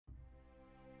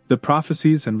The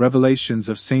Prophecies and Revelations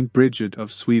of Saint Bridget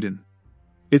of Sweden.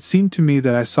 It seemed to me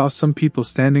that I saw some people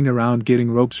standing around getting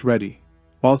ropes ready,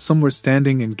 while some were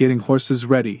standing and getting horses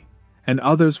ready, and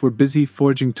others were busy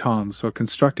forging tongs or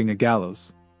constructing a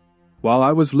gallows. While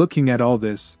I was looking at all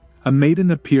this, a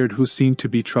maiden appeared who seemed to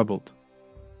be troubled.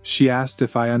 She asked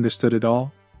if I understood it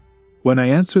all. When I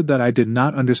answered that I did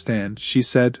not understand, she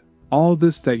said, "All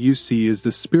this that you see is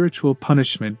the spiritual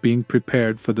punishment being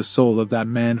prepared for the soul of that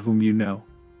man whom you know.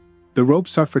 The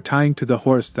ropes are for tying to the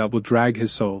horse that will drag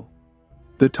his soul.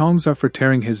 The tongs are for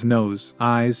tearing his nose,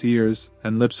 eyes, ears,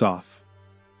 and lips off.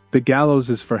 The gallows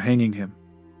is for hanging him."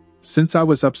 Since I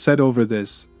was upset over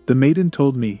this, the maiden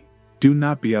told me, "Do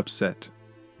not be upset.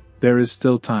 There is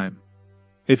still time.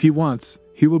 If he wants,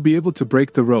 he will be able to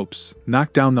break the ropes,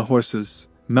 knock down the horses,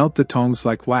 melt the tongs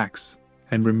like wax,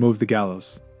 and remove the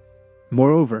gallows.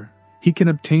 Moreover, he can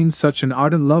obtain such an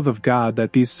ardent love of God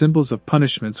that these symbols of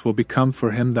punishments will become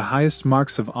for him the highest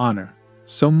marks of honor,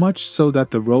 so much so that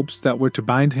the ropes that were to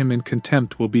bind him in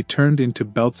contempt will be turned into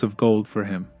belts of gold for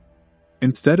him.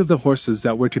 Instead of the horses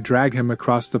that were to drag him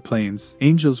across the plains,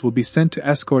 angels will be sent to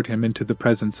escort him into the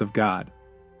presence of God.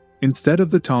 Instead of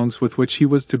the tongs with which he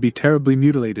was to be terribly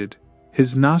mutilated,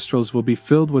 his nostrils will be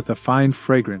filled with a fine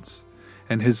fragrance,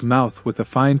 and his mouth with a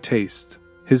fine taste,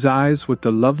 his eyes with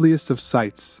the loveliest of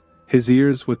sights, his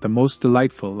ears with the most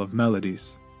delightful of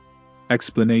melodies."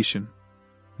 Explanation.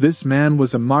 This man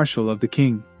was a marshal of the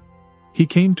king. He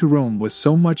came to Rome with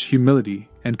so much humility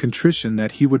and contrition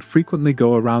that he would frequently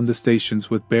go around the stations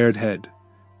with bared head,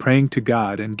 praying to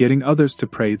God and getting others to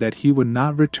pray that he would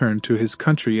not return to his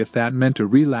country if that meant a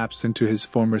relapse into his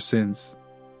former sins.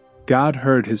 God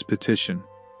heard his petition.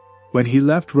 When he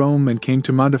left Rome and came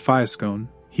to Montefiascone,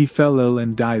 he fell ill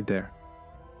and died there.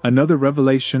 Another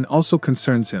revelation also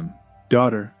concerns him.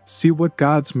 "Daughter, see what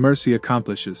God's mercy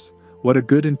accomplishes, what a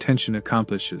good intention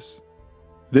accomplishes."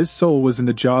 This soul was in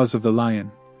the jaws of the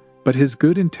lion, but his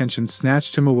good intention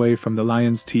snatched him away from the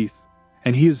lion's teeth,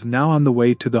 and he is now on the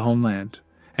way to the homeland,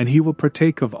 and he will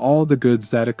partake of all the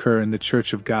goods that occur in the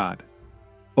Church of God.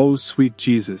 O sweet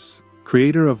Jesus,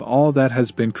 Creator of all that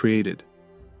has been created!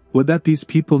 Would that these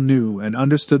people knew and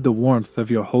understood the warmth of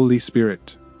your Holy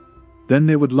Spirit. Then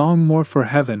they would long more for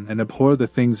heaven and abhor the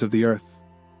things of the earth.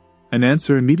 An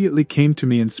answer immediately came to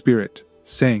me in spirit,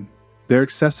 saying, "Their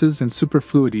excesses and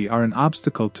superfluity are an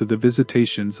obstacle to the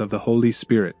visitations of the Holy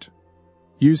Spirit."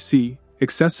 You see,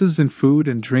 excesses in food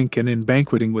and drink and in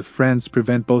banqueting with friends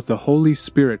prevent both the Holy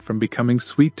Spirit from becoming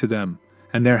sweet to them,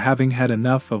 and their having had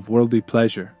enough of worldly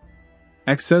pleasure.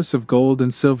 Excess of gold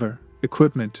and silver,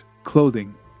 equipment,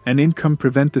 clothing, and income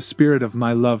prevent the spirit of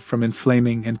my love from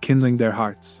inflaming and kindling their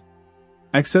hearts.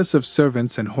 Excess of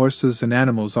servants and horses and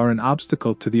animals are an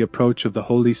obstacle to the approach of the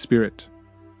Holy Spirit.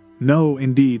 No,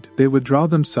 indeed, they withdraw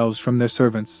themselves from their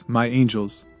servants, my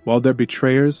angels, while their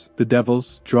betrayers, the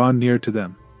devils, draw near to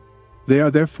them. They are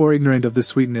therefore ignorant of the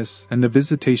sweetness and the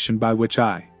visitation by which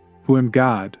I, who am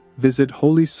God, visit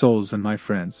holy souls and my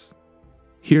friends.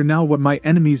 Hear now what my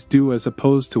enemies do as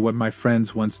opposed to what my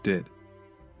friends once did.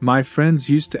 My friends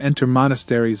used to enter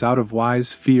monasteries out of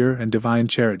wise fear and divine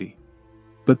charity.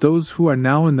 But those who are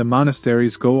now in the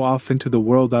monasteries go off into the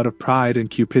world out of pride and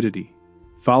cupidity,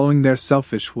 following their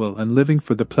selfish will and living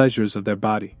for the pleasures of their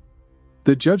body.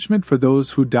 The judgment for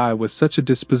those who die with such a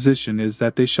disposition is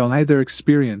that they shall neither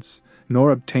experience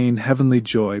nor obtain heavenly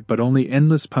joy but only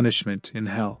endless punishment in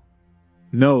hell.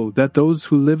 Know that those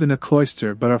who live in a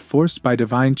cloister but are forced by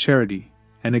divine charity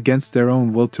and against their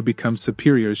own will to become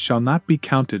superiors shall not be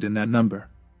counted in that number.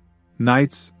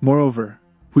 Knights, moreover,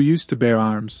 who used to bear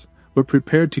arms, were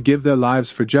prepared to give their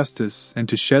lives for justice and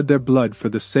to shed their blood for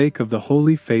the sake of the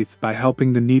holy faith by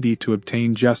helping the needy to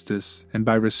obtain justice and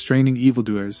by restraining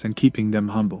evildoers and keeping them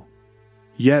humble.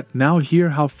 Yet now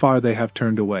hear how far they have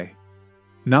turned away.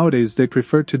 Nowadays they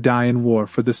prefer to die in war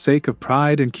for the sake of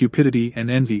pride and cupidity and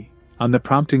envy, on the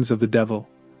promptings of the devil,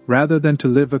 rather than to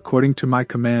live according to my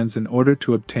commands in order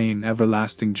to obtain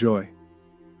everlasting joy.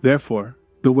 Therefore,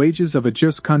 the wages of a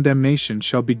just condemnation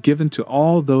shall be given to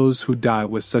all those who die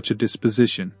with such a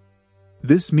disposition.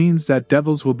 This means that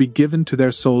devils will be given to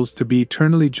their souls to be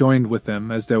eternally joined with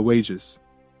them as their wages.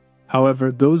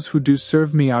 However, those who do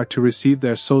serve me are to receive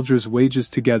their soldiers' wages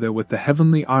together with the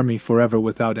heavenly army forever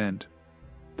without end.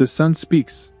 The Son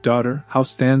speaks, "Daughter, how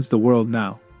stands the world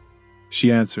now?"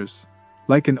 She answers,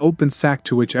 "Like an open sack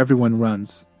to which everyone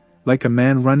runs, like a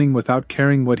man running without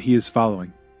caring what he is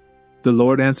following." The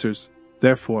Lord answers,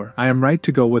 "Therefore, I am right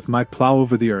to go with my plow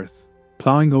over the earth,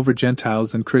 plowing over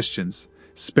Gentiles and Christians,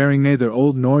 sparing neither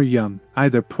old nor young,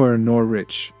 either poor nor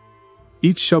rich.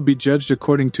 Each shall be judged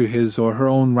according to his or her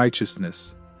own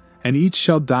righteousness, and each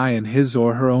shall die in his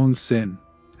or her own sin,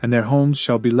 and their homes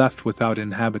shall be left without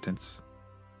inhabitants.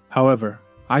 However,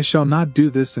 I shall not do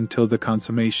this until the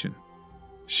consummation."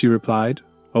 She replied,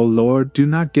 "O Lord, do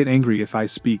not get angry if I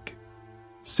speak.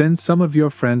 Send some of your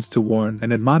friends to warn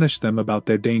and admonish them about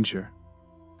their danger."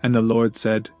 And the Lord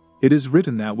said, "It is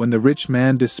written that when the rich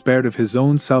man despaired of his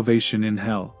own salvation in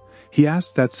hell, he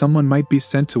asked that someone might be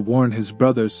sent to warn his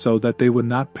brothers so that they would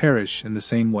not perish in the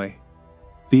same way.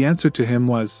 The answer to him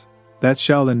was, That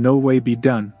shall in no way be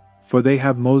done, for they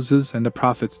have Moses and the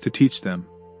prophets to teach them.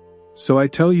 So I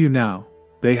tell you now,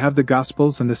 they have the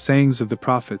Gospels and the sayings of the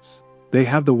prophets, they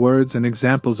have the words and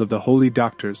examples of the holy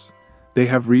doctors, they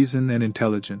have reason and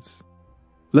intelligence.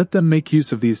 Let them make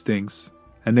use of these things,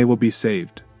 and they will be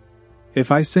saved.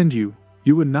 If I send you,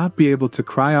 you would not be able to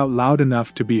cry out loud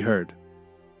enough to be heard.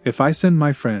 If I send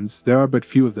my friends, there are but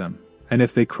few of them, and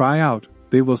if they cry out,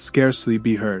 they will scarcely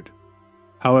be heard.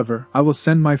 However, I will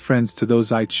send my friends to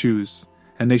those I choose,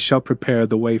 and they shall prepare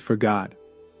the way for God.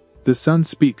 The Son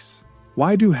speaks,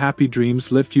 "Why do happy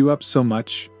dreams lift you up so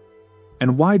much?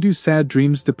 And why do sad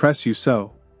dreams depress you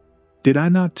so? Did I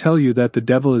not tell you that the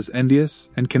devil is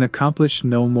envious and can accomplish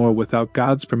no more without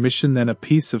God's permission than a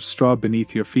piece of straw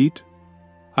beneath your feet?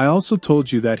 I also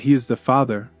told you that he is the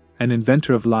father, an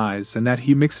inventor of lies, and that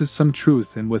he mixes some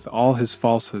truth in with all his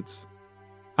falsehoods.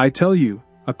 I tell you,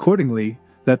 accordingly,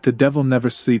 that the devil never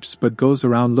sleeps but goes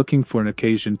around looking for an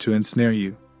occasion to ensnare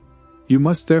you. You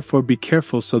must therefore be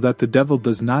careful so that the devil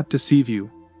does not deceive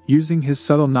you, using his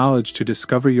subtle knowledge to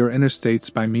discover your inner states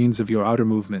by means of your outer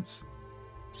movements.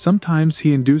 Sometimes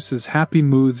he induces happy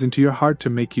moods into your heart to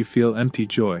make you feel empty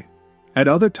joy. At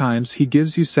other times he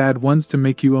gives you sad ones to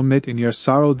make you omit in your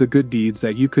sorrow the good deeds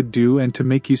that you could do and to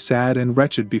make you sad and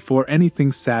wretched before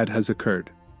anything sad has occurred.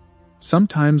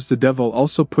 Sometimes the devil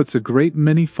also puts a great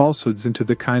many falsehoods into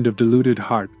the kind of deluded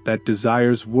heart that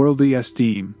desires worldly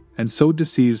esteem, and so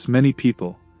deceives many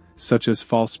people, such as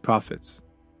false prophets.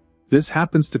 This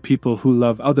happens to people who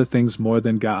love other things more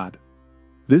than God.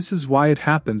 This is why it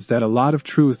happens that a lot of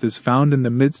truth is found in the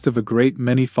midst of a great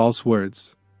many false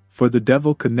words, for the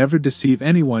devil could never deceive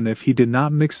anyone if he did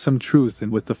not mix some truth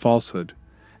in with the falsehood,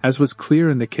 as was clear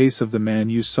in the case of the man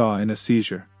you saw in a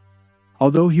seizure.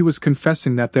 Although he was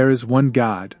confessing that there is one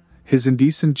God, his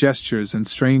indecent gestures and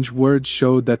strange words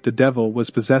showed that the devil was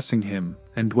possessing him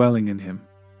and dwelling in him.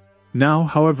 Now,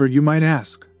 however, you might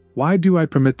ask, why do I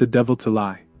permit the devil to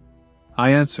lie? I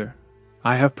answer,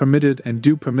 I have permitted and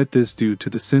do permit this due to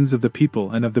the sins of the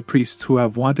people and of the priests who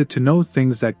have wanted to know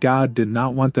things that God did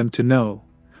not want them to know,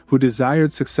 who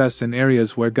desired success in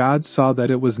areas where God saw that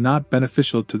it was not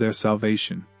beneficial to their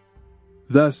salvation.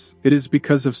 Thus, it is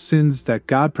because of sins that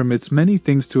God permits many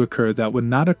things to occur that would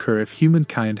not occur if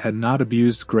humankind had not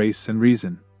abused grace and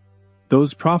reason.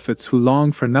 Those prophets who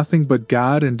longed for nothing but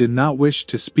God and did not wish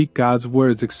to speak God's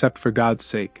words except for God's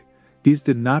sake, these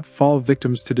did not fall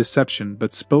victims to deception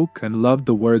but spoke and loved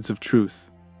the words of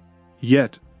truth.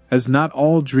 Yet, as not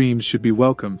all dreams should be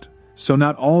welcomed, so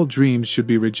not all dreams should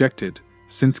be rejected,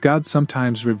 since God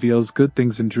sometimes reveals good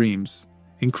things in dreams,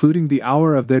 including the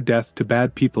hour of their death to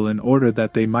bad people in order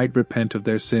that they might repent of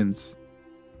their sins.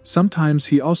 Sometimes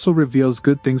he also reveals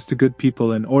good things to good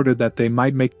people in order that they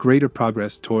might make greater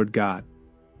progress toward God.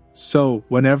 So,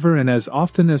 whenever and as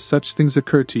often as such things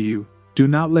occur to you, do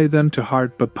not lay them to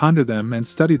heart but ponder them and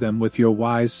study them with your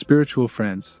wise spiritual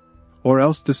friends, or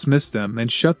else dismiss them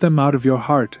and shut them out of your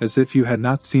heart as if you had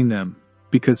not seen them,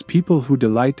 because people who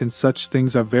delight in such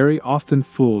things are very often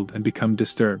fooled and become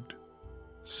disturbed.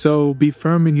 So, be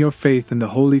firm in your faith in the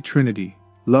Holy Trinity,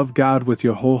 love God with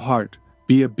your whole heart,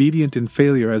 be obedient in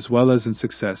failure as well as in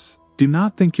success, do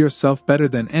not think yourself better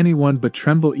than anyone but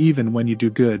tremble even when you do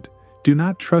good, do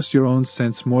not trust your own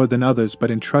sense more than others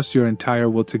but entrust your entire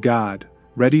will to God,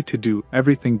 ready to do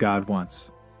everything God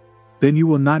wants. Then you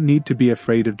will not need to be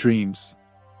afraid of dreams.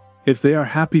 If they are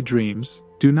happy dreams,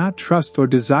 do not trust or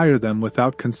desire them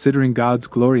without considering God's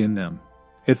glory in them.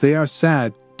 If they are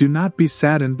sad, do not be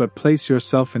saddened but place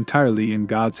yourself entirely in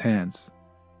God's hands.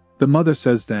 The mother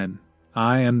says then,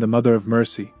 I am the mother of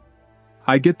mercy.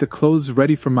 I get the clothes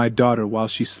ready for my daughter while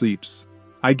she sleeps.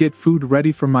 I get food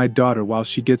ready for my daughter while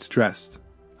she gets dressed.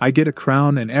 I get a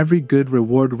crown and every good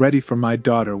reward ready for my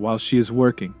daughter while she is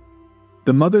working.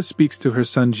 The mother speaks to her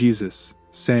son Jesus,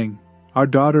 saying, Our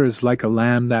daughter is like a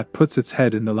lamb that puts its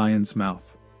head in the lion's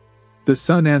mouth. The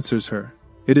son answers her,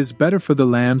 It is better for the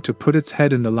lamb to put its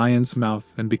head in the lion's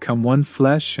mouth and become one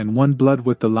flesh and one blood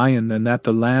with the lion than that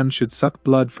the lamb should suck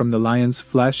blood from the lion's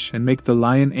flesh and make the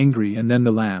lion angry and then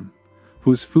the lamb,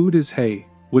 whose food is hay,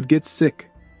 would get sick.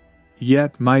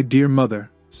 Yet, my dear mother,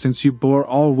 since you bore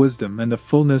all wisdom and the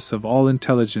fullness of all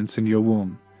intelligence in your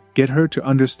womb, get her to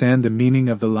understand the meaning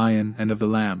of the lion and of the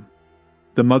lamb.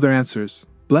 The mother answers,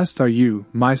 "Blessed are you,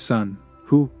 my son,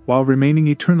 who, while remaining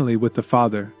eternally with the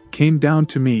Father, came down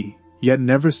to me, yet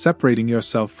never separating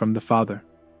yourself from the Father.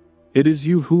 It is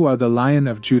you who are the Lion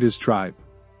of Judah's tribe.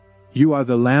 You are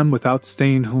the Lamb without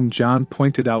stain whom John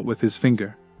pointed out with his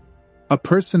finger." A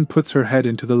person puts her head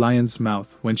into the lion's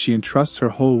mouth when she entrusts her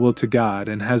whole will to God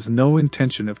and has no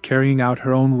intention of carrying out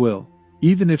her own will,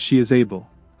 even if she is able,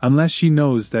 unless she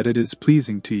knows that it is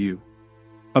pleasing to you.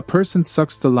 A person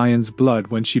sucks the lion's blood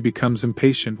when she becomes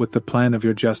impatient with the plan of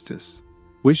your justice,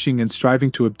 wishing and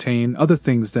striving to obtain other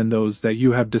things than those that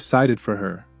you have decided for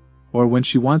her, or when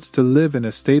she wants to live in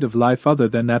a state of life other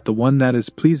than the one that is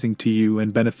pleasing to you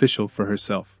and beneficial for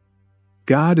herself.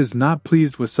 God is not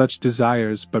pleased with such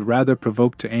desires but rather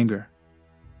provoked to anger.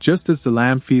 Just as the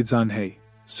lamb feeds on hay,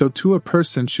 so too a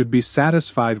person should be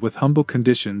satisfied with humble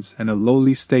conditions and a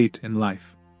lowly state in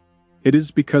life. It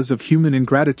is because of human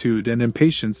ingratitude and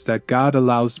impatience that God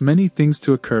allows many things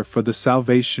to occur for the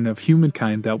salvation of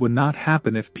humankind that would not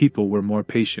happen if people were more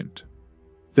patient.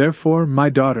 Therefore, my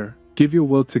daughter, give your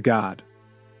will to God.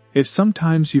 If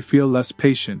sometimes you feel less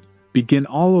patient, begin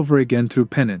all over again through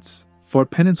penance, for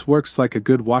penance works like a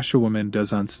good washerwoman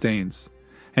does on stains,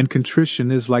 and contrition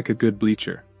is like a good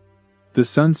bleacher. The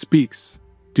Son speaks,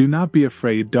 "Do not be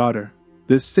afraid, daughter,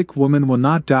 this sick woman will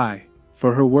not die,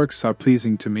 for her works are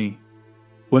pleasing to me."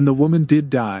 When the woman did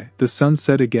die, the Son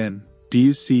said again, "Do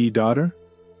you see, daughter?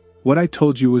 What I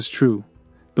told you was true.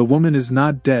 The woman is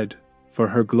not dead, for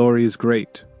her glory is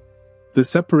great." The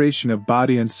separation of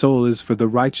body and soul is for the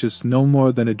righteous no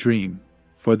more than a dream,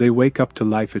 for they wake up to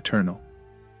life eternal.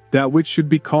 That which should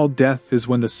be called death is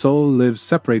when the soul lives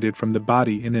separated from the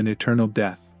body in an eternal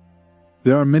death.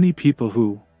 There are many people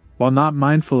who, while not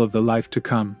mindful of the life to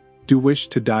come, do wish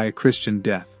to die a Christian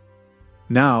death.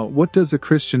 Now, what does a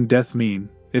Christian death mean,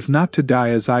 if not to die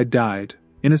as I died,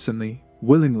 innocently,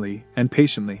 willingly, and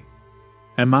patiently?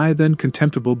 Am I then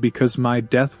contemptible because my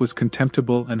death was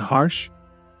contemptible and harsh?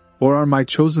 Or are my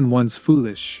chosen ones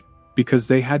foolish, because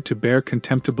they had to bear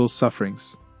contemptible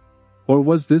sufferings? Or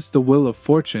was this the will of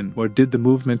fortune, or did the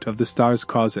movement of the stars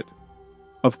cause it?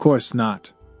 Of course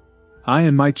not. I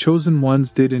and my chosen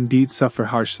ones did indeed suffer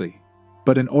harshly,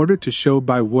 but in order to show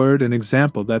by word and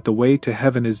example that the way to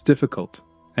heaven is difficult,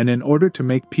 and in order to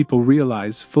make people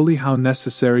realize fully how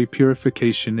necessary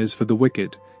purification is for the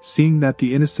wicked, seeing that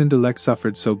the innocent elect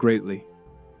suffered so greatly.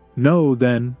 Know,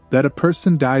 then, that a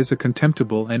person dies a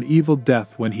contemptible and evil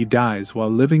death when he dies while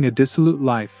living a dissolute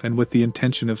life and with the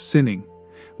intention of sinning,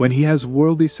 when he has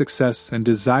worldly success and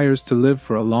desires to live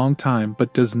for a long time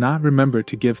but does not remember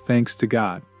to give thanks to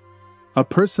God. A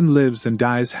person lives and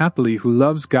dies happily who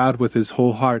loves God with his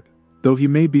whole heart, though he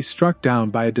may be struck down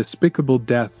by a despicable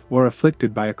death or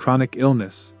afflicted by a chronic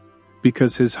illness,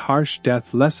 because his harsh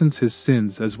death lessens his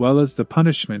sins as well as the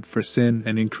punishment for sin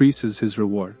and increases his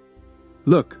reward.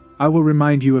 Look, I will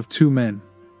remind you of two men,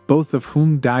 both of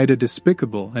whom died a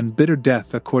despicable and bitter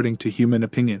death according to human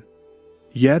opinion.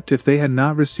 Yet if they had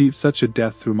not received such a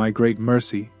death through my great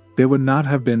mercy, they would not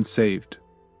have been saved.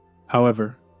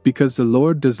 However, because the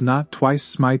Lord does not twice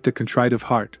smite the contrite of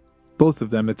heart, both of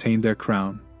them attained their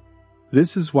crown.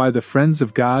 This is why the friends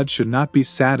of God should not be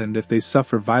saddened if they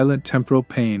suffer violent temporal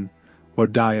pain, or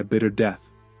die a bitter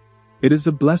death. It is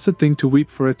a blessed thing to weep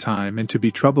for a time and to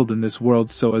be troubled in this world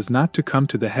so as not to come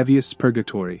to the heaviest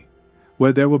purgatory,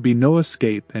 where there will be no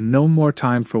escape and no more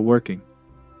time for working.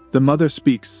 The mother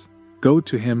speaks, "Go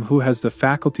to him who has the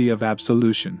faculty of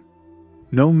absolution."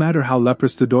 No matter how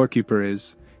leprous the doorkeeper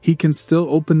is, he can still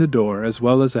open the door as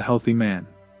well as a healthy man,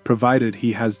 provided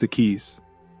he has the keys.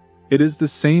 It is the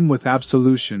same with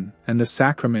absolution and the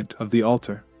sacrament of the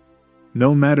altar.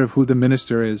 No matter who the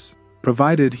minister is,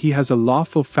 provided he has a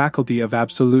lawful faculty of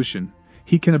absolution,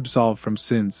 he can absolve from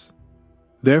sins.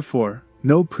 Therefore,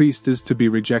 no priest is to be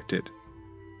rejected.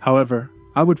 However,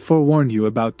 I would forewarn you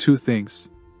about two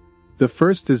things. The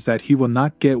first is that he will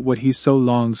not get what he so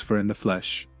longs for in the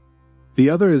flesh. The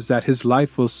other is that his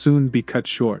life will soon be cut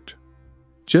short.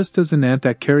 Just as an ant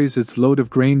that carries its load of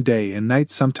grain day and night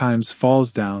sometimes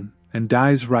falls down and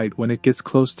dies right when it gets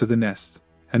close to the nest,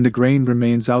 and the grain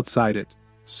remains outside it,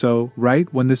 so,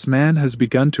 right when this man has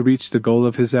begun to reach the goal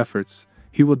of his efforts,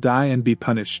 he will die and be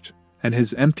punished, and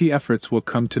his empty efforts will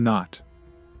come to naught.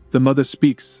 The mother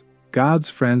speaks, "God's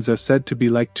friends are said to be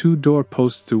like two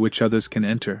door-posts through which others can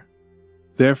enter.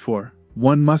 Therefore,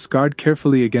 one must guard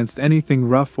carefully against anything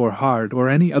rough or hard or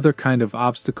any other kind of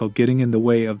obstacle getting in the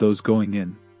way of those going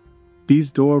in."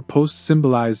 These door-posts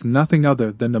symbolize nothing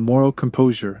other than the moral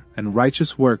composure and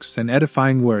righteous works and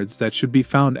edifying words that should be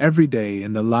found every day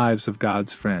in the lives of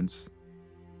God's friends.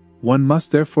 One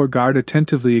must therefore guard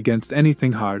attentively against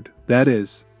anything hard, that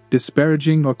is,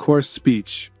 disparaging or coarse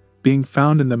speech, being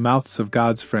found in the mouths of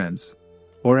God's friends,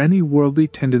 or any worldly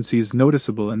tendencies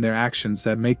noticeable in their actions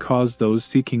that may cause those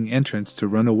seeking entrance to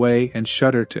run away and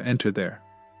shudder to enter there.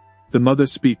 The mother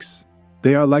speaks.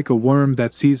 They are like a worm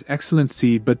that sees excellent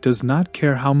seed but does not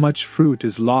care how much fruit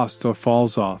is lost or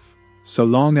falls off, so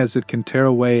long as it can tear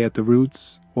away at the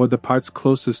roots or the parts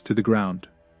closest to the ground.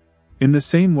 In the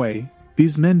same way,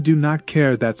 these men do not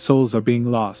care that souls are being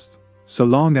lost, so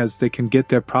long as they can get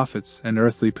their profits and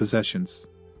earthly possessions.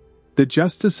 The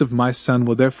justice of my Son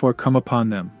will therefore come upon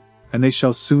them, and they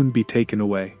shall soon be taken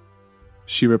away.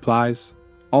 She replies,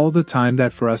 all the time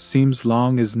that for us seems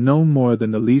long is no more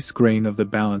than the least grain of the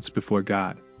balance before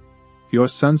God. Your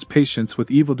Son's patience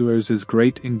with evildoers is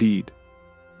great indeed.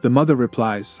 The mother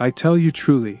replies, I tell you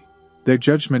truly, their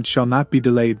judgment shall not be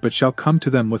delayed but shall come to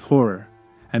them with horror,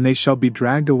 and they shall be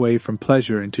dragged away from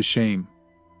pleasure into shame.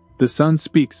 The Son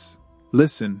speaks,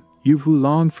 listen, you who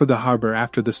long for the harbor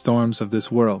after the storms of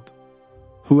this world.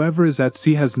 Whoever is at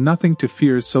sea has nothing to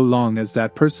fear so long as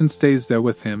that person stays there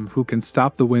with him who can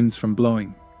stop the winds from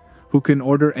blowing, who can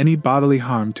order any bodily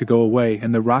harm to go away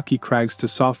and the rocky crags to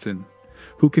soften,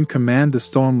 who can command the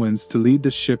storm winds to lead the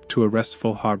ship to a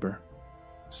restful harbor.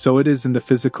 So it is in the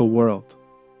physical world.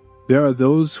 There are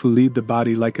those who lead the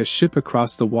body like a ship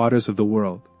across the waters of the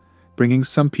world, bringing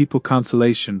some people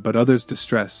consolation but others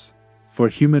distress, for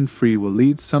human free will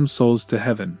leads some souls to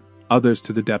heaven, others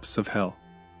to the depths of hell.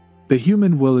 The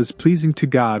human will is pleasing to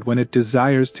God when it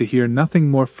desires to hear nothing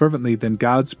more fervently than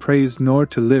God's praise nor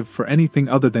to live for anything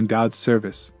other than God's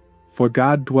service, for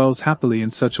God dwells happily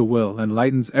in such a will and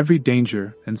lightens every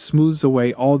danger and smooths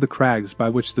away all the crags by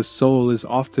which the soul is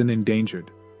often endangered.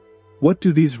 What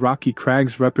do these rocky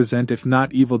crags represent if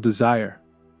not evil desire?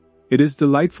 It is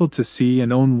delightful to see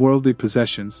and own worldly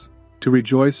possessions, to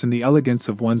rejoice in the elegance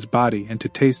of one's body and to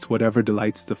taste whatever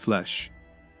delights the flesh.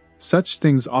 Such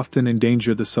things often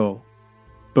endanger the soul.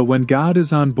 But when God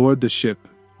is on board the ship,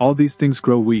 all these things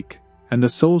grow weak, and the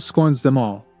soul scorns them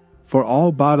all, for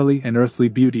all bodily and earthly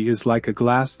beauty is like a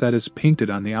glass that is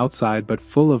painted on the outside but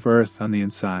full of earth on the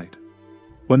inside.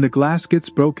 When the glass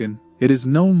gets broken, it is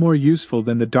no more useful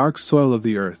than the dark soil of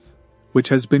the earth, which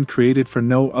has been created for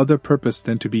no other purpose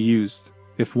than to be used,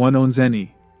 if one owns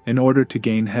any, in order to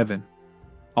gain heaven.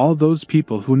 All those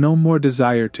people who no more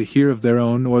desire to hear of their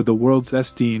own or the world's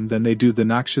esteem than they do the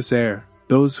noxious air,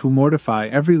 those who mortify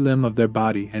every limb of their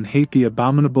body and hate the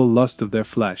abominable lust of their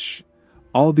flesh,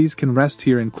 all these can rest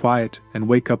here in quiet and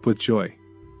wake up with joy,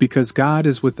 because God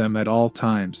is with them at all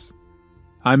times.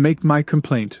 I make my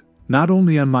complaint, not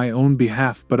only on my own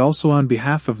behalf but also on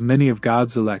behalf of many of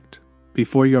God's elect,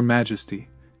 before your Majesty,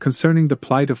 concerning the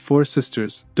plight of 4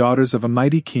 sisters, daughters of a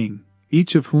mighty king,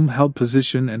 each of whom held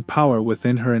position and power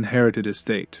within her inherited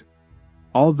estate.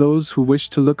 All those who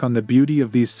wished to look on the beauty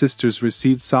of these sisters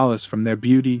received solace from their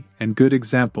beauty and good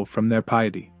example from their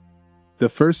piety. The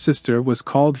first sister was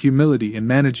called humility in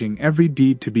managing every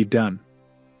deed to be done.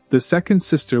 The second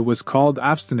sister was called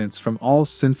abstinence from all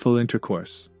sinful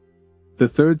intercourse. The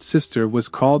third sister was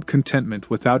called contentment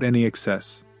without any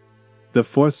excess. The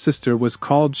fourth sister was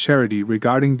called charity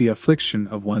regarding the affliction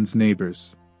of one's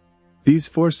neighbors. These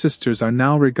 4 sisters are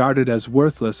now regarded as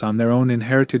worthless on their own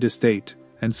inherited estate,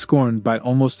 and scorned by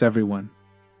almost everyone.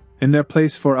 In their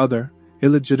place 4 other,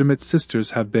 illegitimate sisters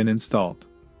have been installed.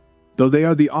 Though they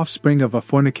are the offspring of a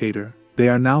fornicator, they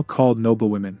are now called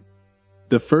noblewomen.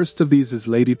 The first of these is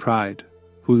Lady Pride,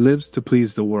 who lives to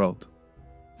please the world.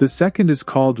 The second is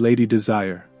called Lady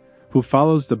Desire, who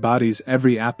follows the body's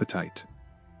every appetite.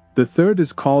 The third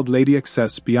is called Lady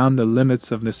Excess beyond the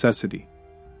limits of necessity.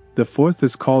 The fourth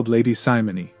is called Lady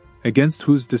Simony, against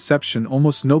whose deception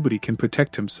almost nobody can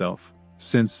protect himself,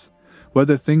 since,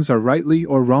 whether things are rightly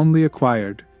or wrongly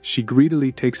acquired, she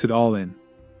greedily takes it all in.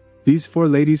 These 4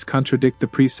 ladies contradict the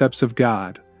precepts of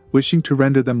God, wishing to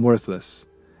render them worthless,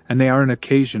 and they are an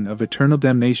occasion of eternal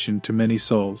damnation to many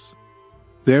souls.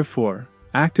 Therefore,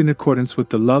 act in accordance with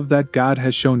the love that God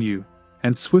has shown you,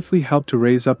 and swiftly help to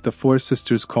raise up the 4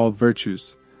 sisters called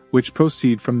virtues, which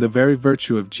proceed from the very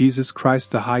virtue of Jesus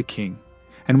Christ the High King,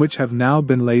 and which have now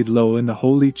been laid low in the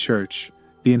Holy Church,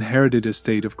 the inherited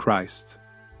estate of Christ.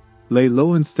 Lay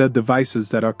low instead the vices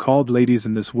that are called ladies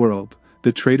in this world,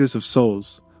 the traitors of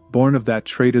souls, born of that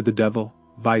traitor the devil,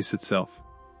 vice itself.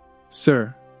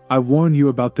 Sir, I warn you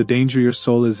about the danger your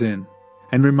soul is in,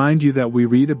 and remind you that we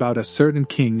read about a certain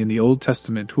king in the Old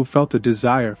Testament who felt a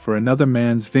desire for another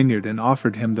man's vineyard and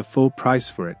offered him the full price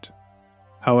for it.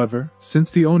 However,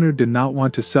 since the owner did not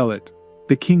want to sell it,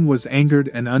 the king was angered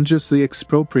and unjustly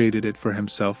expropriated it for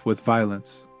himself with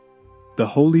violence. The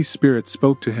Holy Spirit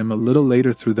spoke to him a little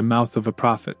later through the mouth of a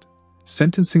prophet,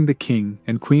 sentencing the king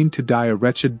and queen to die a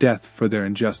wretched death for their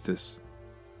injustice.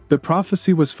 The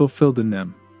prophecy was fulfilled in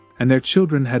them, and their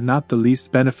children had not the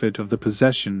least benefit of the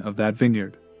possession of that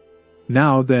vineyard.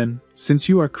 Now then, since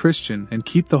you are Christian and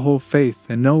keep the whole faith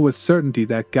and know with certainty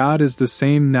that God is the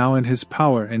same now in his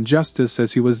power and justice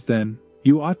as he was then,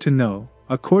 you ought to know,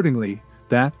 accordingly,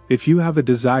 that, if you have a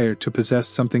desire to possess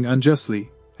something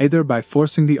unjustly, either by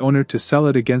forcing the owner to sell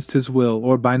it against his will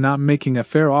or by not making a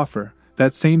fair offer,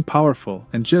 that same powerful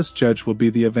and just judge will be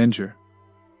the avenger.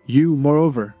 You,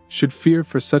 moreover, should fear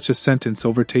for such a sentence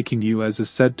overtaking you as is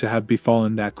said to have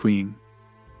befallen that queen.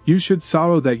 You should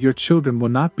sorrow that your children will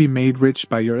not be made rich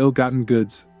by your ill-gotten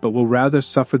goods, but will rather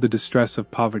suffer the distress of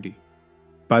poverty.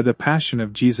 By the passion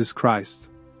of Jesus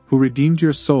Christ, who redeemed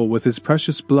your soul with his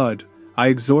precious blood, I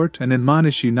exhort and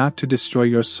admonish you not to destroy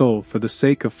your soul for the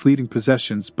sake of fleeting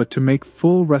possessions, but to make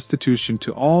full restitution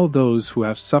to all those who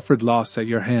have suffered loss at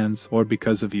your hands or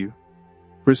because of you.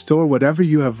 Restore whatever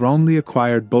you have wrongly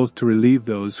acquired, both to relieve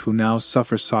those who now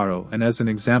suffer sorrow and as an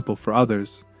example for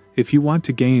others, if you want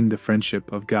to gain the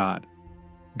friendship of God.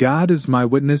 God is my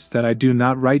witness that I do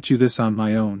not write you this on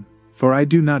my own, for I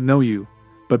do not know you,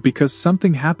 but because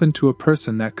something happened to a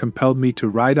person that compelled me to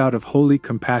write out of holy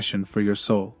compassion for your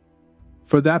soul.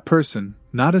 For that person,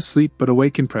 not asleep but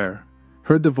awake in prayer,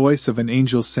 heard the voice of an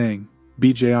angel saying,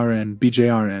 BJRN,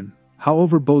 BJRN, how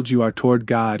overbold you are toward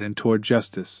God and toward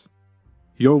justice.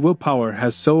 Your willpower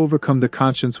has so overcome the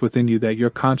conscience within you that your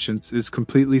conscience is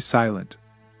completely silent,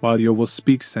 while your will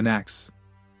speaks and acts.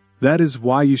 That is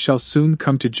why you shall soon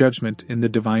come to judgment in the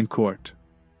divine court.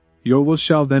 Your will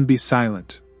shall then be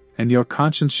silent, and your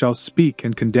conscience shall speak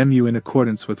and condemn you in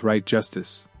accordance with right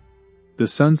justice. The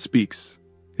Son speaks.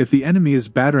 If the enemy is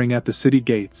battering at the city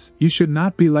gates, you should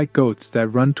not be like goats that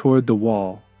run toward the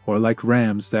wall, or like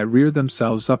rams that rear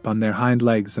themselves up on their hind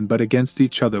legs and butt against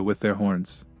each other with their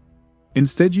horns.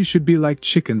 Instead, you should be like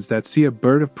chickens that see a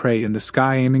bird of prey in the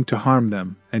sky aiming to harm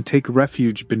them, and take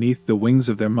refuge beneath the wings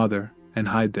of their mother, and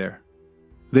hide there.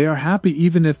 They are happy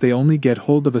even if they only get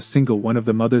hold of a single one of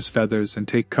the mother's feathers and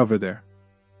take cover there.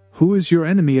 Who is your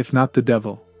enemy if not the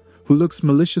devil, who looks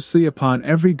maliciously upon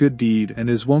every good deed and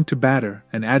is wont to batter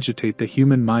and agitate the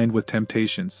human mind with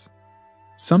temptations?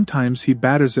 Sometimes he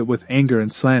batters it with anger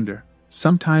and slander,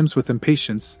 sometimes with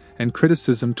impatience and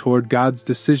criticism toward God's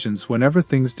decisions whenever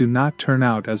things do not turn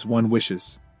out as one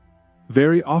wishes.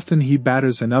 Very often he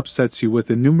batters and upsets you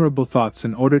with innumerable thoughts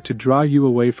in order to draw you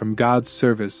away from God's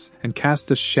service and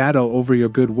cast a shadow over your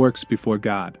good works before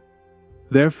God.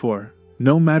 Therefore,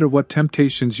 no matter what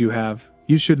temptations you have,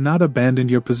 you should not abandon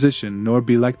your position nor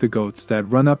be like the goats that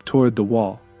run up toward the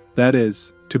wall, that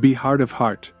is, to be hard of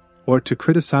heart, or to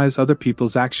criticize other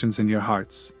people's actions in your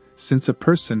hearts, since a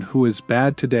person who is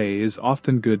bad today is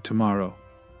often good tomorrow.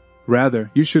 Rather,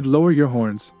 you should lower your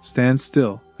horns, stand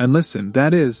still, and listen,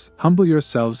 that is, humble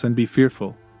yourselves and be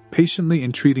fearful, patiently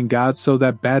entreating God so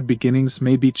that bad beginnings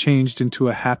may be changed into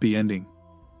a happy ending.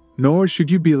 Nor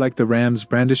should you be like the rams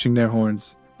brandishing their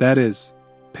horns, that is,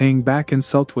 paying back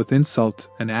insult with insult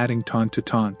and adding taunt to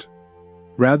taunt.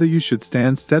 Rather, you should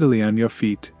stand steadily on your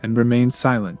feet and remain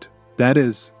silent, that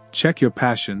is, check your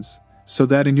passions, so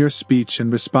that in your speech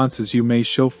and responses you may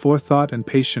show forethought and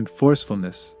patient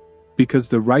forcefulness, because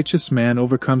the righteous man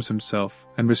overcomes himself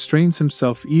and restrains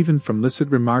himself even from licit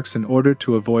remarks in order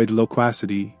to avoid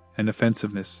loquacity and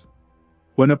offensiveness.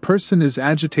 When a person is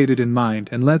agitated in mind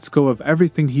and lets go of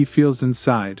everything he feels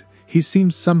inside, he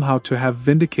seems somehow to have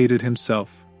vindicated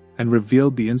himself and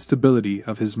revealed the instability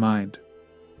of his mind.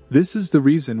 This is the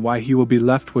reason why he will be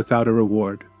left without a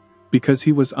reward, because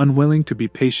he was unwilling to be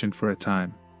patient for a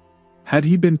time. Had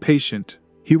he been patient,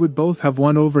 he would both have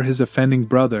won over his offending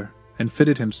brother and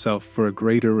fitted himself for a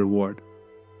greater reward.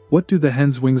 What do the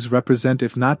hen's wings represent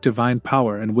if not divine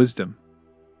power and wisdom?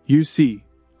 You see,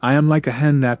 I am like a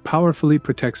hen that powerfully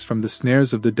protects from the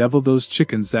snares of the devil those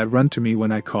chickens that run to me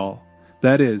when I call,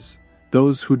 that is,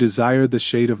 those who desire the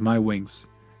shade of my wings,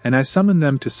 and I summon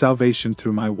them to salvation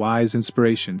through my wise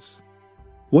inspirations.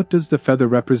 What does the feather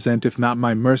represent if not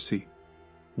my mercy?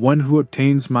 One who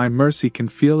obtains my mercy can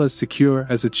feel as secure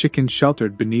as a chicken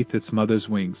sheltered beneath its mother's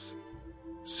wings.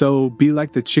 So, be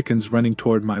like the chickens running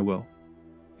toward my will.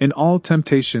 In all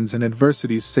temptations and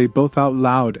adversities say both out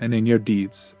loud and in your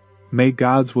deeds, may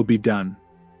God's will be done.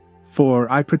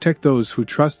 For I protect those who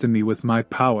trust in me with my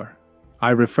power.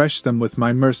 I refresh them with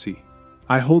my mercy.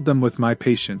 I hold them with my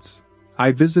patience.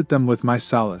 I visit them with my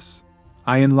solace.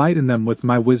 I enlighten them with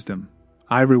my wisdom.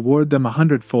 I reward them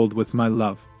 100-fold with my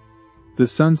love. The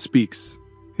Son speaks,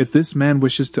 if this man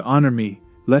wishes to honor me,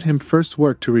 let him first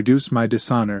work to reduce my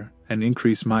dishonor, and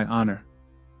increase my honor.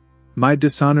 My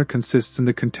dishonor consists in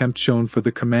the contempt shown for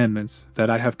the commandments that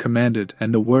I have commanded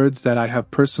and the words that I have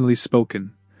personally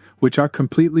spoken, which are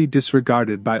completely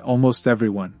disregarded by almost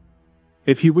everyone.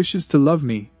 If he wishes to love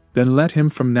me, then let him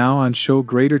from now on show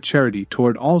greater charity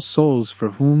toward all souls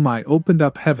for whom I opened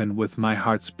up heaven with my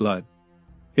heart's blood.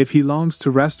 If he longs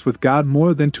to rest with God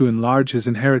more than to enlarge his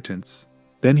inheritance,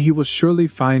 then he will surely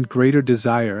find greater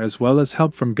desire as well as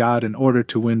help from God in order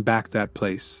to win back that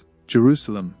place,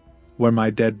 Jerusalem, where my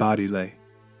dead body lay.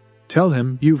 Tell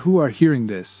him, you who are hearing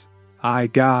this, I,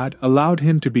 God, allowed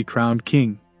him to be crowned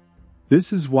king.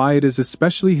 This is why it is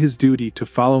especially his duty to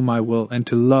follow my will and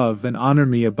to love and honor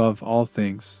me above all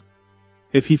things.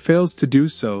 If he fails to do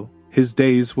so, his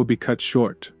days will be cut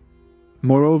short.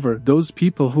 Moreover, those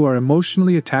people who are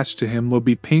emotionally attached to him will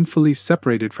be painfully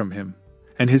separated from him,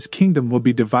 and his kingdom will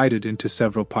be divided into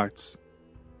several parts.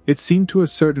 It seemed to a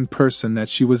certain person that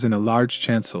she was in a large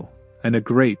chancel, and a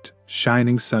great,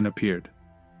 shining sun appeared.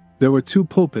 There were 2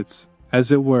 pulpits,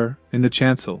 as it were, in the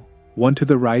chancel, one to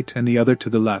the right and the other to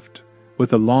the left,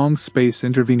 with a long space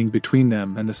intervening between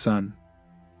them and the sun.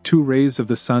 2 rays of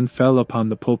the sun fell upon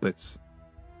the pulpits.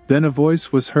 Then a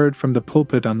voice was heard from the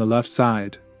pulpit on the left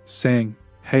side, saying,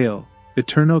 Hail,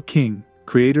 eternal King,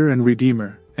 Creator and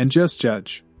Redeemer, and just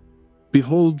Judge.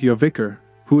 Behold, your vicar,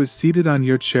 who is seated on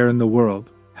your chair in the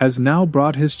world, has now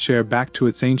brought his chair back to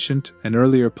its ancient and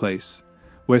earlier place,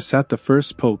 where sat the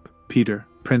first Pope, Peter,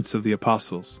 Prince of the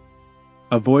Apostles.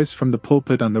 A voice from the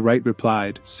pulpit on the right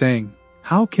replied, saying,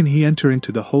 How can he enter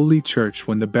into the holy church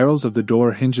when the barrels of the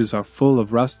door hinges are full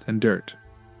of rust and dirt?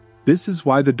 This is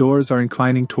why the doors are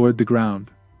inclining toward the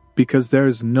ground, because there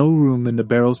is no room in the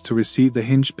barrels to receive the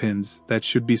hinge pins that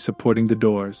should be supporting the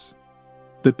doors.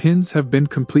 The pins have been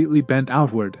completely bent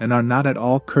outward and are not at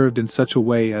all curved in such a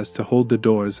way as to hold the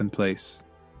doors in place.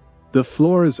 The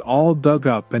floor is all dug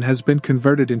up and has been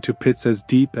converted into pits as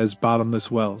deep as bottomless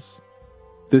wells.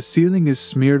 The ceiling is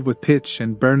smeared with pitch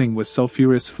and burning with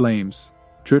sulphurous flames,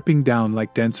 dripping down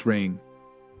like dense rain.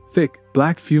 Thick,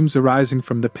 black fumes arising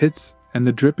from the pits and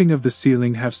the dripping of the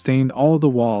ceiling have stained all the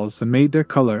walls and made their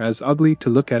color as ugly to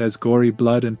look at as gory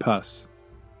blood and pus.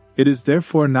 It is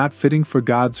therefore not fitting for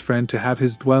God's friend to have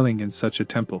his dwelling in such a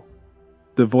temple.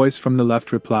 The voice from the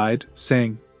left replied,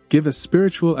 saying, Give a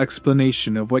spiritual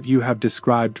explanation of what you have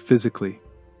described physically.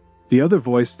 The other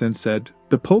voice then said,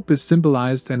 The Pope is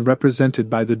symbolized and represented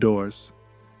by the doors.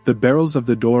 The barrels of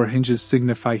the door hinges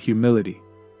signify humility.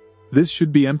 This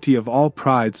should be empty of all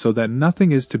pride so that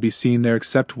nothing is to be seen there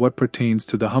except what pertains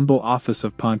to the humble office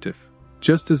of pontiff,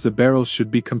 just as the barrels should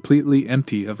be completely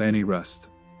empty of any rust.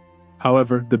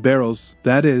 However, the barrels,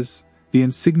 that is, the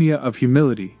insignia of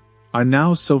humility, are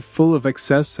now so full of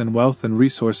excess and wealth and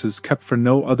resources kept for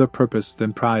no other purpose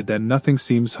than pride that nothing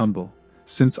seems humble,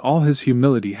 since all his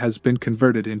humility has been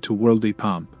converted into worldly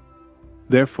pomp.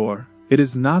 Therefore, it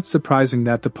is not surprising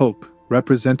that the Pope,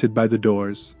 represented by the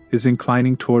doors, is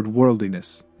inclining toward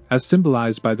worldliness, as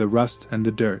symbolized by the rust and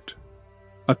the dirt.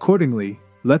 Accordingly,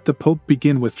 let the Pope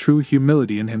begin with true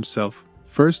humility in himself,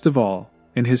 first of all,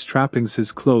 in his trappings,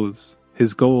 his clothes,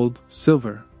 his gold,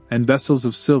 silver, and vessels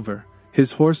of silver,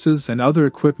 his horses and other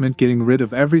equipment, getting rid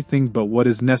of everything but what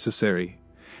is necessary,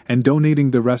 and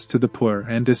donating the rest to the poor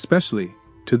and especially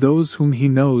to those whom he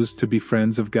knows to be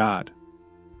friends of God.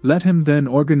 Let him then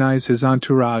organize his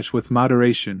entourage with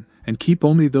moderation and keep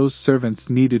only those servants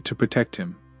needed to protect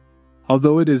him.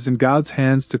 Although it is in God's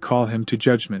hands to call him to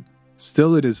judgment,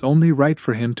 still it is only right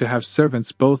for him to have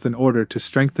servants both in order to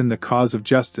strengthen the cause of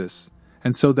justice,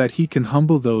 and so that he can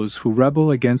humble those who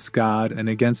rebel against God and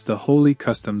against the holy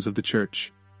customs of the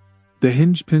Church. The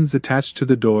hinge pins attached to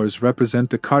the doors represent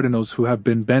the cardinals who have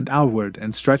been bent outward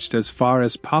and stretched as far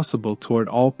as possible toward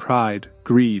all pride,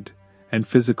 greed, and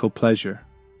physical pleasure.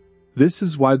 This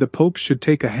is why the Pope should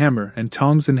take a hammer and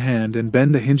tongs in hand and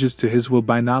bend the hinges to his will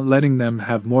by not letting them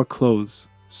have more clothes,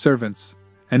 servants,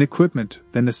 and equipment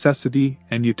than necessity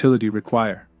and utility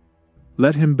require.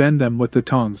 Let him bend them with the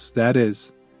tongs, that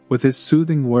is, with his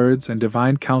soothing words and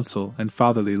divine counsel and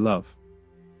fatherly love.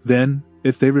 Then,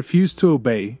 if they refuse to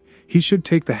obey, he should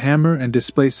take the hammer and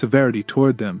display severity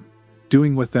toward them,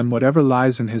 doing with them whatever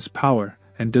lies in his power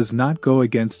and does not go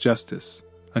against justice,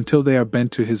 until they are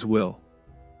bent to his will.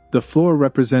 The floor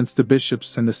represents the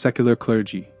bishops and the secular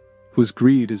clergy, whose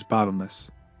greed is bottomless.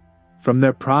 From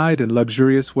their pride and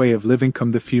luxurious way of living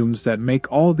come the fumes that make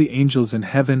all the angels in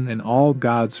heaven and all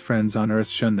God's friends on earth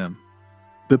shun them.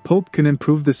 The Pope can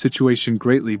improve the situation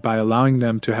greatly by allowing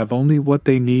them to have only what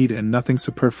they need and nothing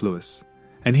superfluous,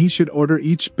 and he should order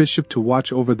each bishop to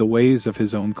watch over the ways of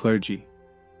his own clergy.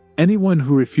 Anyone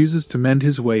who refuses to mend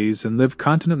his ways and live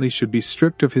continently should be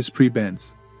stripped of his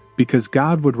prebends, because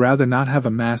God would rather not have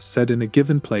a mass said in a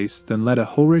given place than let a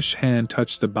whorish hand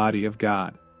touch the body of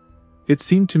God. It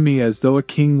seemed to me as though a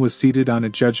king was seated on a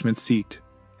judgment seat,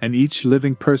 and each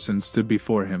living person stood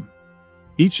before him.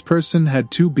 Each person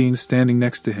had two beings standing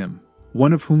next to him,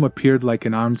 one of whom appeared like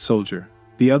an armed soldier,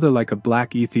 the other like a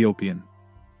black Ethiopian.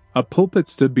 A pulpit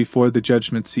stood before the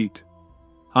judgment seat.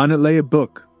 On it lay a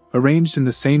book, arranged in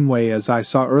the same way as I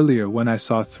saw earlier when I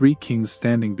saw three kings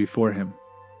standing before him.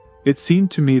 It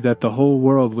seemed to me that the whole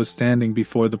world was standing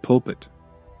before the pulpit.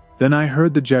 Then I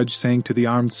heard the judge saying to the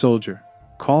armed soldier,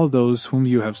 "Call those whom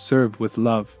you have served with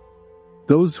love."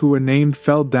 Those who were named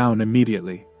fell down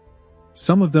immediately.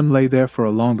 Some of them lay there for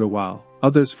a longer while,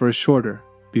 others for a shorter,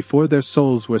 before their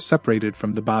souls were separated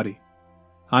from the body.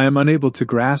 I am unable to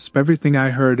grasp everything I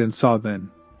heard and saw then,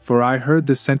 for I heard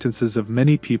the sentences of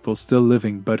many people still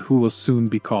living but who will soon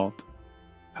be called.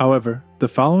 However, the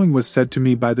following was said to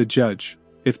me by the judge: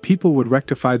 if people would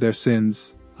rectify their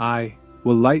sins, I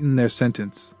will lighten their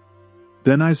sentence.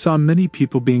 Then I saw many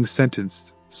people being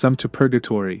sentenced, some to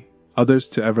purgatory, others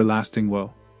to everlasting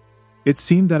woe. It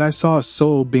seemed that I saw a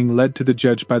soul being led to the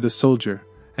judge by the soldier,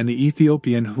 and the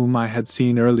Ethiopian whom I had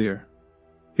seen earlier.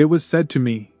 It was said to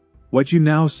me, "What you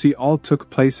now see all took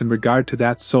place in regard to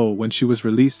that soul when she was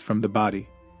released from the body."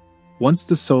 Once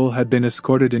the soul had been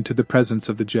escorted into the presence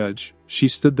of the judge, she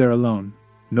stood there alone,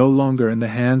 no longer in the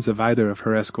hands of either of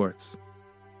her escorts.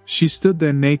 She stood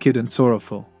there naked and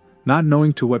sorrowful, not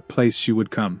knowing to what place she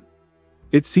would come.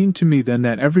 It seemed to me then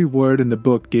that every word in the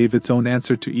book gave its own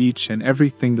answer to each and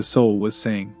everything the soul was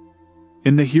saying.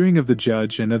 In the hearing of the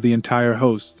judge and of the entire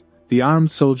host, the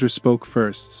armed soldier spoke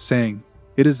first, saying,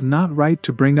 "It is not right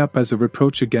to bring up as a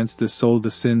reproach against this soul the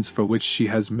sins for which she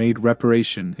has made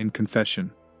reparation in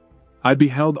confession." I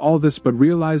beheld all this but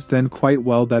realized then quite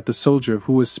well that the soldier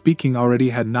who was speaking already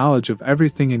had knowledge of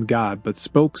everything in God but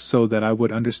spoke so that I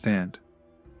would understand.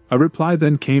 A reply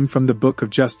then came from the book of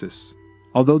justice.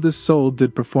 Although this soul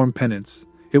did perform penance,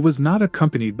 it was not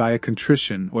accompanied by a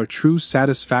contrition or true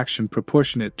satisfaction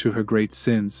proportionate to her great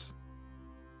sins.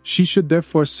 She should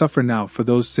therefore suffer now for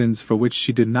those sins for which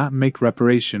she did not make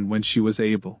reparation when she was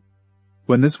able.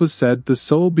 When this was said, the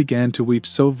soul began to weep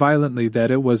so violently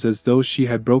that it was as though she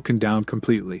had broken down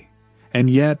completely. And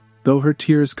yet, though her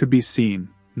tears could be seen,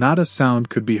 not a sound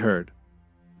could be heard.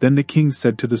 Then the king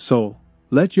said to the soul,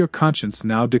 "Let your conscience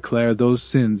now declare those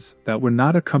sins that were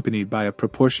not accompanied by a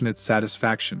proportionate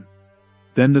satisfaction."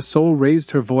 Then the soul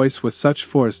raised her voice with such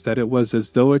force that it was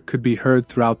as though it could be heard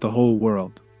throughout the whole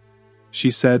world.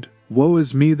 She said, "Woe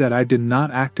is me that I did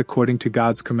not act according to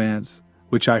God's commands,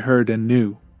 which I heard and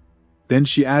knew." Then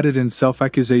she added in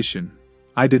self-accusation,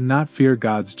 "I did not fear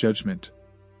God's judgment."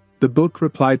 The book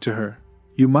replied to her,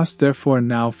 "You must therefore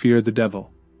now fear the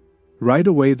devil." Right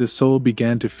away the soul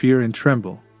began to fear and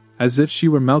tremble, as if she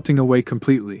were melting away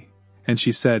completely, and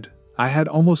she said, "I had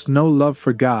almost no love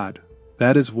for God,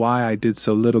 that is why I did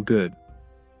so little good."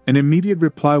 An immediate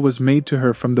reply was made to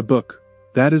her from the book,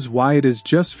 "That is why it is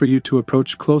just for you to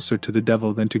approach closer to the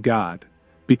devil than to God,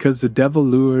 because the devil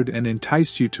lured and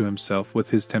enticed you to himself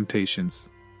with his temptations."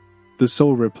 The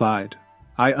soul replied,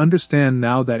 "I understand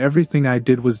now that everything I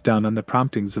did was done on the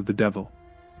promptings of the devil."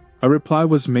 A reply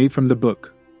was made from the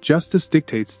book, "Justice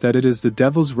dictates that it is the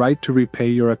devil's right to repay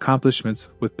your accomplishments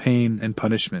with pain and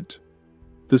punishment."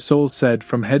 The soul said,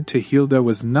 "From head to heel there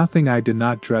was nothing I did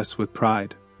not dress with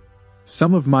pride.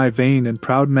 Some of my vain and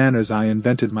proud manners I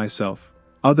invented myself,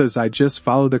 others I just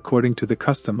followed according to the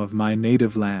custom of my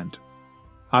native land.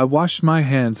 I washed my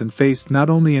hands and face not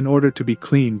only in order to be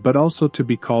clean but also to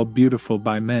be called beautiful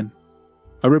by men."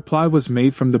 A reply was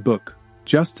made from the book,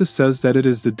 "Justice says that it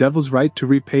is the devil's right to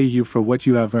repay you for what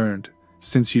you have earned,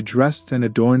 since you dressed and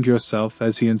adorned yourself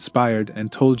as he inspired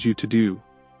and told you to do."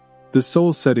 The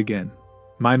soul said again,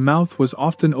 "My mouth was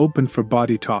often open for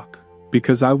bawdy talk,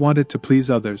 because I wanted to please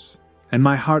others, and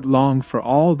my heart longed for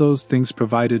all those things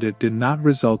provided it did not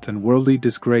result in worldly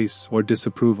disgrace or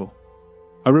disapproval."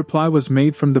 A reply was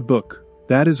made from the book,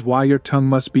 "That is why your tongue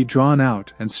must be drawn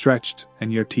out and stretched,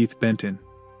 and your teeth bent in.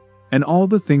 And all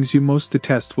the things you most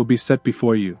detest will be set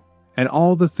before you, and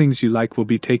all the things you like will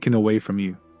be taken away from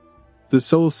you." The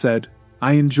soul said,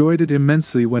 "I enjoyed it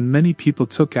immensely when many people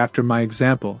took after my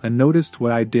example and noticed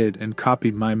what I did and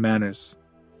copied my manners."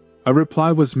 A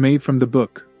reply was made from the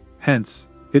book, "Hence,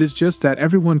 it is just that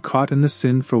everyone caught in the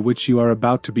sin for which you are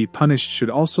about to be punished should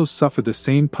also suffer the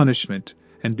same punishment,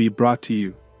 and be brought to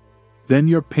you. Then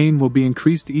your pain will be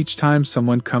increased each time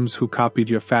someone comes who copied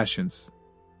your fashions."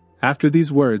 After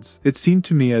these words, it seemed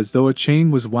to me as though a chain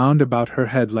was wound about her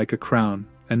head like a crown,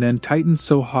 and then tightened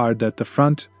so hard that the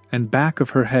front and back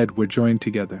of her head were joined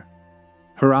together.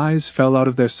 Her eyes fell out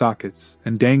of their sockets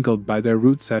and dangled by their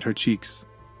roots at her cheeks.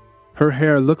 Her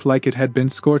hair looked like it had been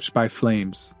scorched by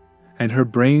flames, and her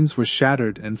brains were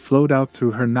shattered and flowed out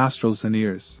through her nostrils and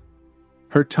ears.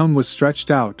 Her tongue was stretched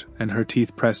out and her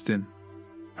teeth pressed in.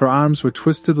 Her arms were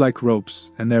twisted like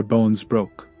ropes and their bones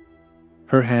broke.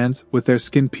 Her hands, with their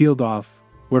skin peeled off,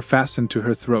 were fastened to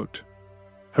her throat.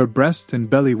 Her breast and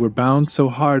belly were bound so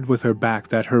hard with her back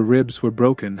that her ribs were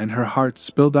broken and her heart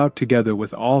spilled out together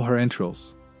with all her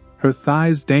entrails. Her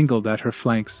thighs dangled at her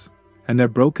flanks, and their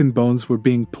broken bones were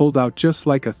being pulled out just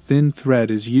like a thin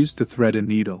thread is used to thread a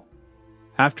needle.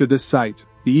 After this sight,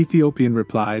 the Ethiopian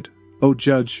replied, "O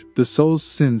judge, the soul's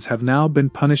sins have now been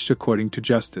punished according to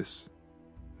justice.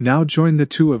 Now join the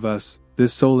two of us,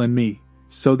 this soul and me,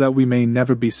 so that we may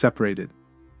never be separated."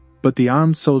 But the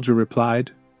armed soldier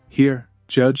replied, "Hear,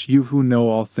 judge, you who know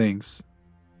all things.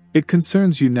 It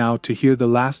concerns you now to hear the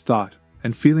last thought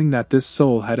and feeling that this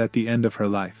soul had at the end of her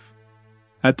life.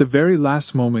 At the very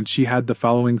last moment she had the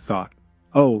following thought: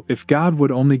 Oh, if God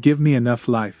would only give me enough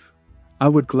life, I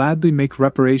would gladly make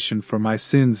reparation for my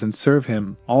sins and serve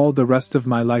Him all the rest of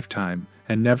my lifetime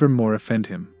and never more offend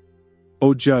Him.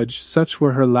 O judge, such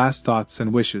were her last thoughts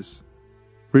and wishes.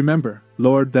 Remember,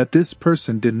 Lord, that this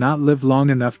person did not live long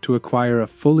enough to acquire a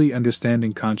fully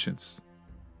understanding conscience.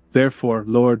 Therefore,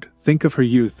 Lord, think of her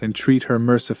youth and treat her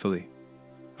mercifully."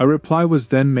 A reply was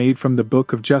then made from the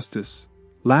Book of Justice: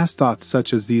 "Last thoughts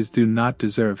such as these do not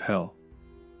deserve hell."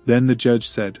 Then the judge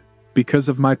said, "Because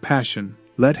of my passion,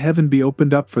 let heaven be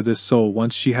opened up for this soul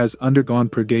once she has undergone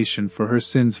purgation for her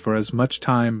sins for as much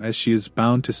time as she is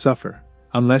bound to suffer,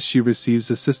 unless she receives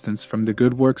assistance from the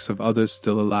good works of others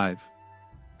still alive."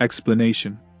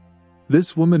 Explanation: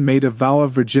 This woman made a vow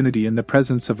of virginity in the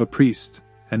presence of a priest,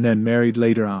 and then married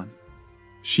later on.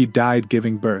 She died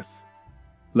giving birth.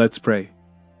 Let's pray.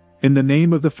 In the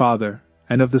name of the Father,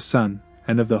 and of the Son,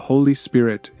 and of the Holy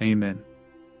Spirit, Amen.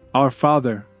 Our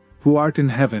Father, who art in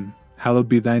heaven, hallowed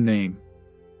be thy name.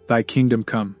 Thy kingdom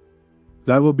come.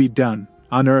 Thy will be done,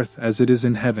 on earth as it is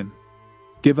in heaven.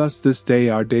 Give us this day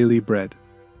our daily bread.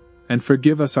 And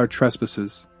forgive us our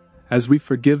trespasses, as we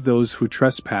forgive those who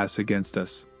trespass against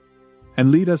us.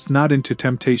 And lead us not into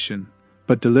temptation,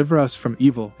 but deliver us from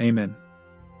evil. Amen.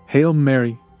 Hail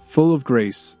Mary, full of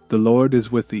grace, the Lord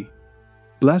is with thee.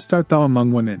 Blessed art thou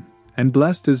among women, and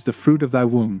blessed is the fruit of thy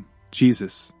womb,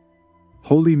 Jesus.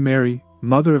 Holy Mary,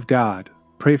 Mother of God,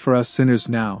 pray for us sinners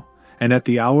now, and at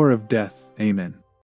the hour of death. Amen.